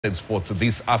Sports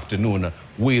this afternoon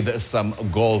with some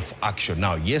golf action.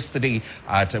 Now, yesterday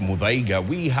at Muthaiga,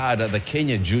 we had the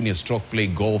Kenya Junior Stroke Play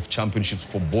Golf Championships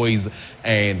for boys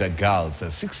and girls.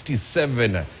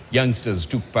 67 youngsters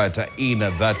took part in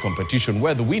that competition,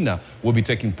 where the winner will be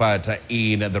taking part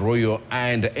in the Royal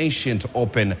and Ancient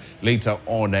Open later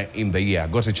on in the year. I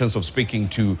got a chance of speaking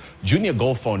to Junior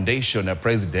Golf Foundation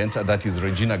president, that is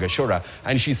Regina Gashora,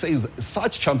 and she says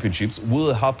such championships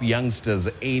will help youngsters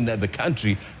in the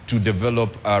country to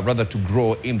develop, rather to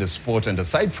grow in the sport. And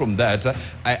aside from that,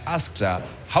 I asked her,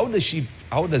 how does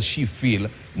she feel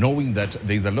knowing that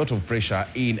there's a lot of pressure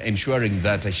in ensuring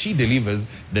that she delivers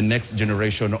the next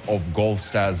generation of golf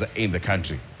stars in the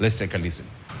country? Let's take a listen.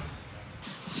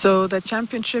 So the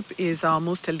championship is our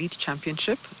most elite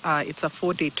championship. It's a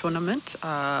 4-day tournament,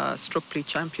 stroke play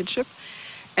championship.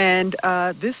 And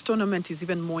this tournament is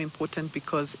even more important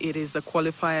because it is the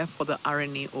qualifier for the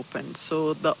RNA Open.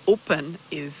 So the Open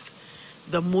is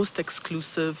the most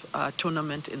exclusive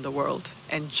tournament in the world.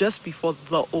 And just before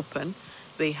the Open,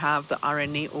 they have the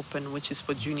RNA Open, which is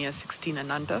for junior 16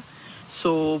 and under.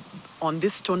 So on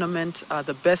this tournament,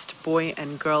 the best boy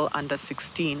and girl under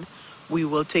 16, we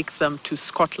will take them to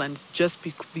Scotland just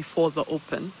before the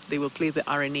Open. They will play the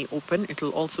RNA Open. It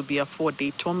will also be a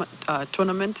 4-day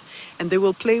tournament, and they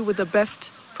will play with the best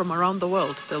from around the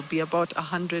world. There'll be about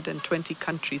 120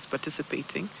 countries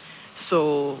participating.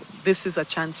 So this is a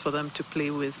chance for them to play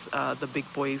with the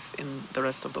big boys in the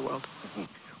rest of the world.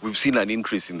 We've seen an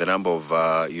increase in the number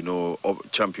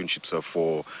of championships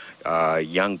for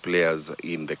young players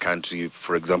in the country.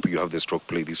 For example, you have the stroke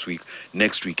play this week.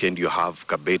 Next weekend, you have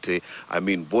Kabete. I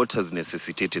mean, what has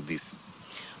necessitated this?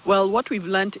 Well, what we've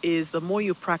learned is the more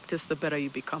you practice, the better you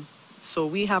become. So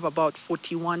we have about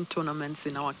 41 tournaments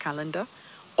in our calendar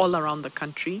all around the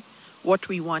country. What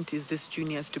we want is these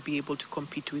juniors to be able to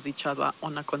compete with each other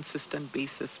on a consistent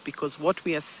basis, because what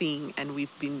we are seeing, and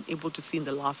we've been able to see in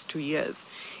the last 2 years,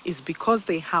 is because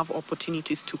they have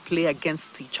opportunities to play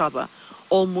against each other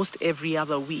almost every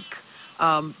other week,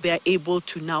 they're able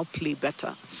to now play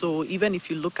better. So even if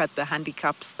you look at the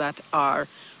handicaps that are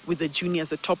with the juniors,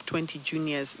 the top 20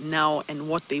 juniors now and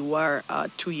what they were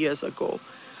 2 years ago,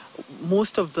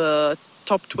 most of the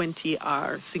top 20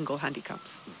 are single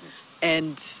handicaps.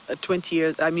 And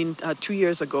 2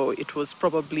 years ago, it was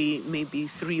probably maybe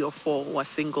 3 or 4 were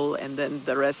single, and then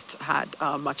the rest had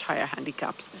much higher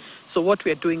handicaps. So what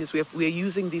we are doing is we are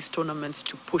using these tournaments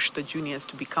to push the juniors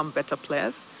to become better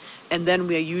players. And then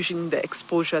we are using the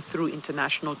exposure through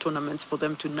international tournaments for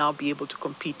them to now be able to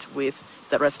compete with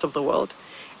the rest of the world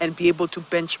and be able to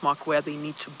benchmark where they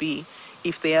need to be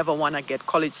if they ever want to get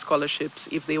college scholarships,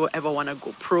 if they ever want to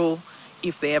go pro,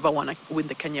 if they ever want to win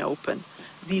the Kenya Open.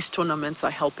 These tournaments are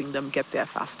helping them get there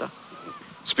faster.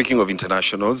 Speaking of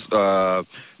internationals, 2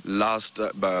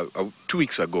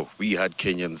 weeks ago, we had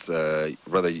Kenyans,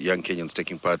 rather young Kenyans,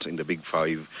 taking part in the Big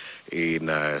Five in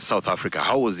South Africa.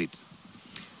 How was it?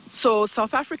 So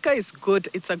South Africa is good.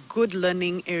 It's a good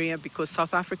learning area because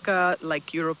South Africa,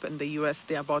 like Europe and the US,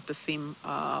 they're about the same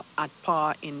at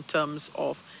par in terms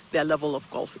of their level of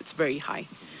golf. It's very high.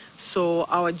 So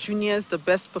our juniors, the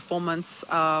best performance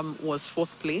was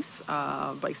 4th place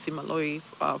by Simaloy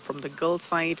from the girls'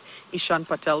 side, Ishan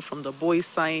Patel from the boys'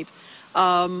 side.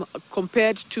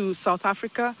 Compared to South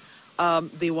Africa,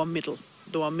 they were middle.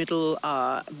 They were middle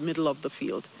of the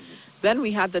field. Then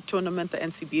we had the tournament, the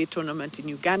NCBA tournament in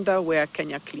Uganda, where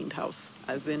Kenya cleaned house.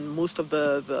 As in most of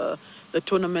the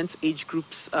tournaments, age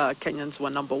groups, Kenyans were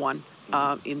number 1.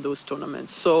 In those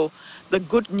tournaments. So the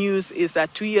good news is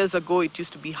that 2 years ago it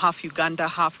used to be half Uganda,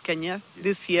 half Kenya. Yes.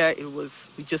 This year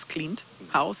we just cleaned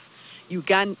house.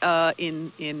 Uganda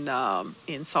in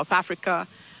South Africa,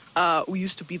 we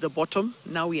used to be the bottom.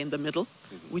 Now we're in the middle,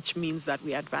 which means that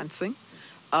we're advancing.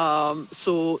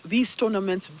 So these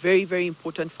tournaments very, very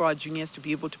important for our juniors to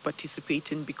be able to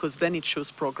participate in, because then it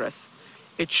shows progress.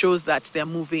 It shows that they're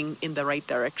moving in the right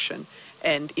direction.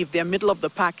 And if they're middle of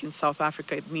the pack in South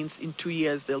Africa, it means in 2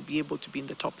 years they'll be able to be in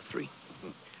the top 3.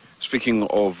 Speaking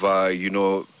of,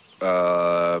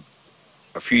 a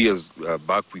few years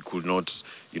back, we could not,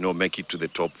 make it to the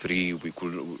top 3.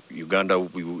 Uganda,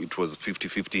 it was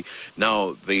 50-50.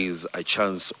 Now there's a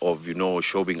chance of,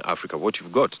 showing Africa what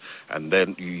you've got. And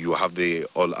then you have the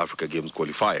All Africa Games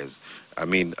qualifiers. I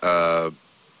mean, how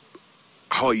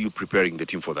are you preparing the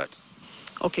team for that?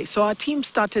 Okay, so our team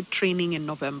started training in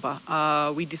November.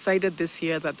 We decided this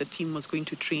year that the team was going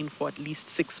to train for at least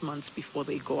 6 months before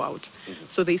they go out.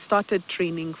 So they started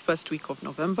training first week of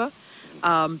November.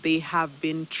 They have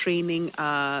been training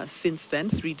since then,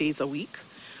 3 days a week.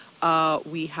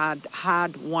 We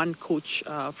had one coach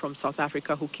from South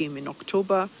Africa who came in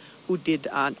October, who did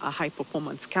a high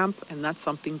performance camp, and that's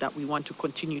something that we want to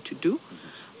continue to do.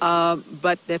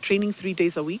 But they're training 3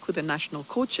 days a week with a national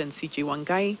coach and CJ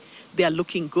Wangai. They are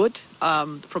looking good.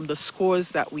 From the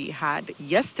scores that we had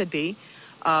yesterday,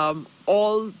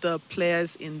 all the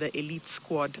players in the elite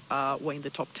squad were in the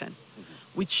top 10,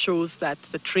 which shows that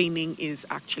the training is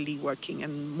actually working,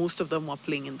 and most of them were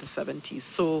playing in the 70s.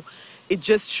 So it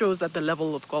just shows that the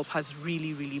level of golf has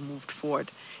really, really moved forward.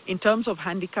 In terms of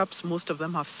handicaps, most of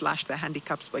them have slashed their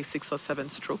handicaps by 6 or 7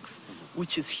 strokes,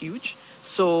 which is huge.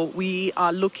 So we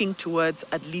are looking towards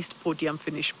at least podium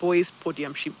finish boys,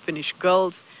 podium finish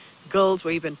girls. Girls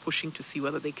were even pushing to see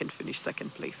whether they can finish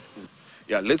second place.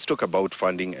 Yeah, let's talk about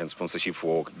funding and sponsorship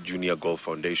for Junior Golf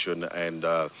Foundation. And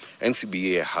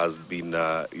NCBA has been,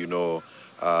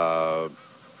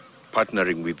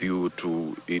 partnering with you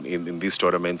in these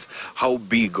tournaments. How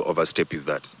big of a step is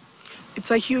that?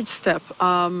 It's a huge step,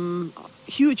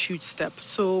 huge step.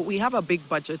 So we have a big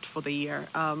budget for the year.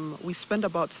 We spend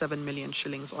about 7 million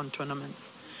shillings on tournaments.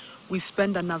 We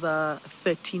spend another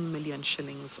 13 million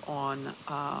shillings on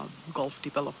golf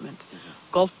development.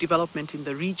 Golf development in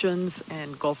the regions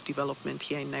and golf development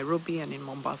here in Nairobi and in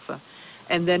Mombasa.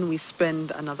 And then we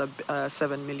spend another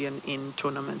 7 million in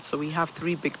tournaments. So we have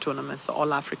 3 big tournaments, the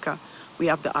All Africa, we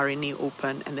have the RNA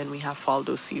Open, and then we have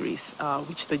Faldo Series,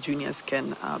 which the juniors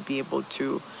can be able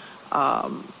to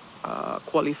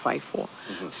qualify for.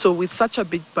 So with such a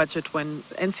big budget, when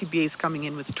NCBA is coming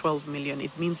in with 12 million,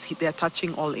 it means they're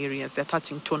touching all areas. They're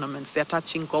touching tournaments, they're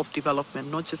touching golf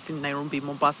development, not just in Nairobi,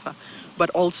 Mombasa, but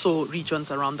also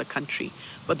regions around the country.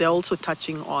 But they're also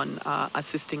touching on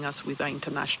assisting us with our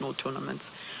international tournaments.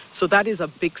 So that is a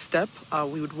big step.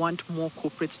 We would want more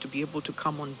corporates to be able to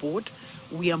come on board.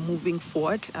 We are moving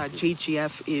forward.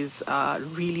 JGF is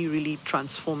really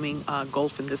transforming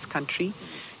golf in this country.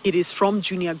 It is from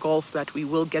junior golf that we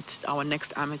will get our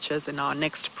next amateurs and our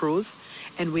next pros,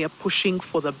 and we are pushing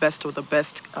for the best of the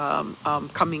best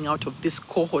coming out of this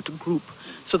cohort group,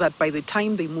 so that by the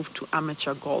time they move to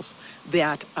amateur golf, they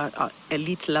are at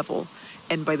elite level.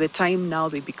 And by the time now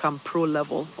they become pro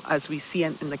level, as we see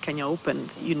in the Kenya Open,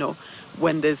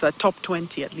 when there's a top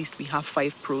 20, at least we have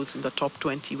 5 pros in the top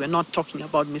 20. We're not talking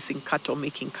about missing cut or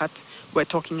making cut. We're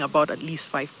talking about at least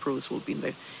 5 pros will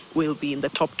be in the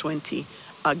top 20,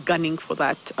 gunning for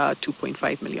that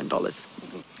 $2.5 million.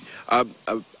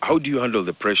 How do you handle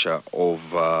the pressure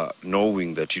of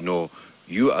knowing that,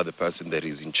 you are the person that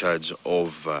is in charge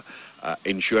of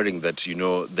ensuring that,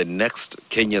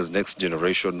 Kenya's next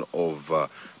generation of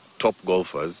top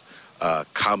golfers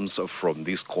comes from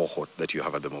this cohort that you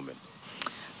have at the moment?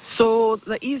 So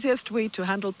the easiest way to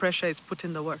handle pressure is put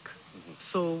in the work.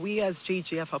 So we as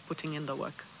JGF are putting in the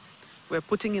work. We're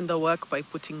putting in the work by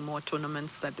putting more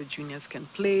tournaments that the juniors can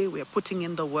play. We're putting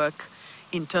in the work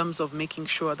in terms of making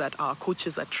sure that our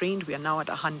coaches are trained. We are now at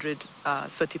 100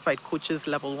 certified coaches,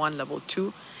 level 1, level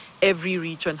 2. Every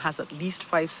region has at least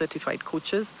 5 certified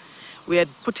coaches. We are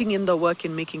putting in the work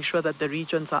in making sure that the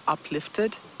regions are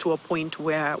uplifted to a point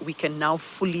where we can now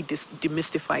fully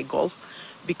demystify golf,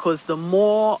 because the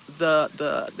more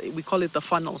we call it the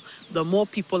funnel, the more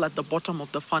people at the bottom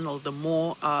of the funnel, the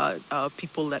more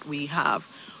people that we have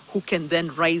who can then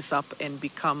rise up and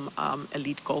become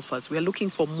elite golfers. We are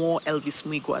looking for more Elvis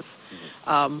Mwigwas,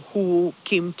 who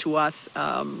came to us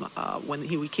when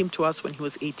he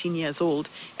was 18 years old,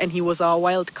 and he was our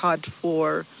wild card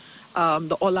for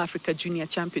the All Africa Junior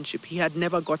Championship. He had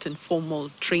never gotten formal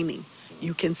training.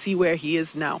 You can see where he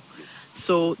is now.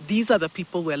 So these are the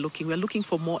people we're looking. We're looking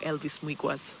for more Elvis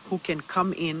Mwigwas who can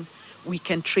come in. We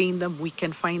can train them. We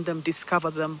can find them,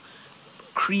 discover them,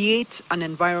 create an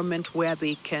environment where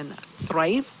they can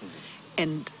thrive,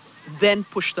 and then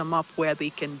push them up where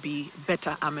they can be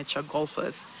better amateur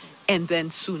golfers, and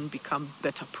then soon become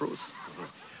better pros.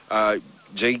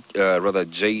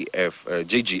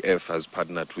 JGF has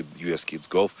partnered with US Kids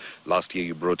Golf. Last year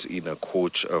you brought in a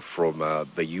coach from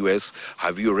the US.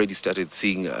 Have you already started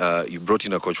seeing, you brought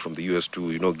in a coach from the US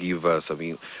to, give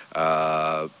some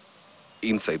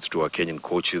insights to our Kenyan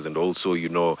coaches, and also,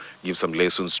 give some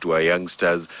lessons to our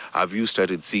youngsters. Have you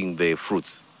started seeing the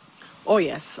fruits? Oh,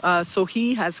 yes. So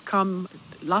he has come,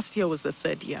 last year was the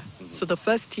 3rd year. So the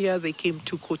first year they came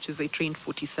 2 coaches, they trained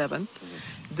 47.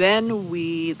 Then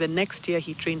the next year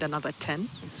he trained another 10.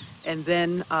 And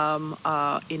then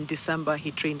in December he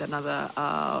trained another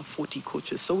 40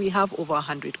 coaches. So we have over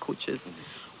 100 coaches.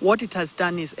 What it has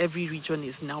done is every region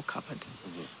is now covered.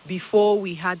 Before,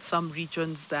 we had some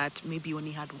regions that maybe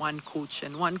only had 1 coach,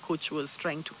 and 1 coach was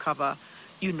trying to cover,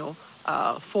 4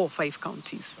 or 5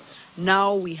 counties.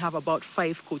 Now we have about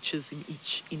 5 coaches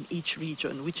in each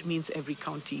region, which means every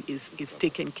county is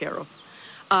taken care of.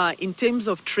 In terms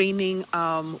of training,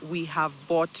 we have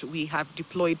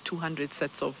deployed 200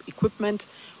 sets of equipment.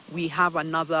 We have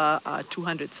another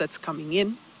 200 sets coming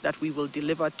in that we will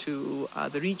deliver to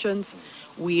the regions.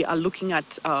 We are looking at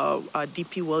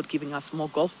DP World giving us more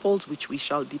golf balls, which we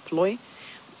shall deploy.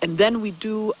 And then we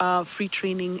do free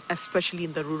training, especially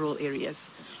in the rural areas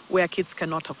where kids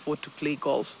cannot afford to play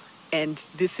golf. And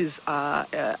this is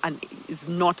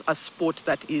not a sport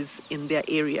that is in their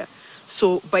area.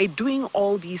 So by doing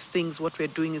all these things, what we're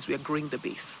doing is we're growing the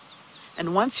base.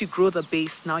 And once you grow the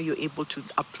base, now you're able to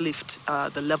uplift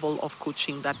the level of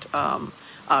coaching that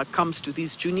comes to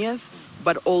these juniors,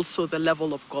 but also the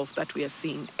level of golf that we are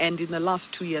seeing. And in the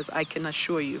last 2 years, I can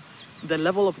assure you, the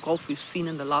level of golf we've seen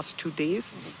in the last 2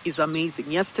 days is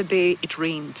amazing. Yesterday, it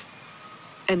rained,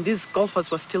 and these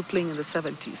golfers were still playing in the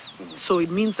 70s. So it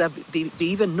means that they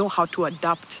even know how to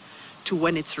adapt to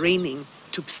when it's raining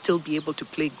to still be able to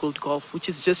play good golf, which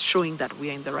is just showing that we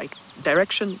are in the right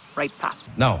direction, right path.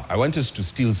 Now, I want us to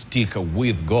still stick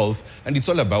with golf, and it's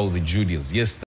all about the juniors. Yes.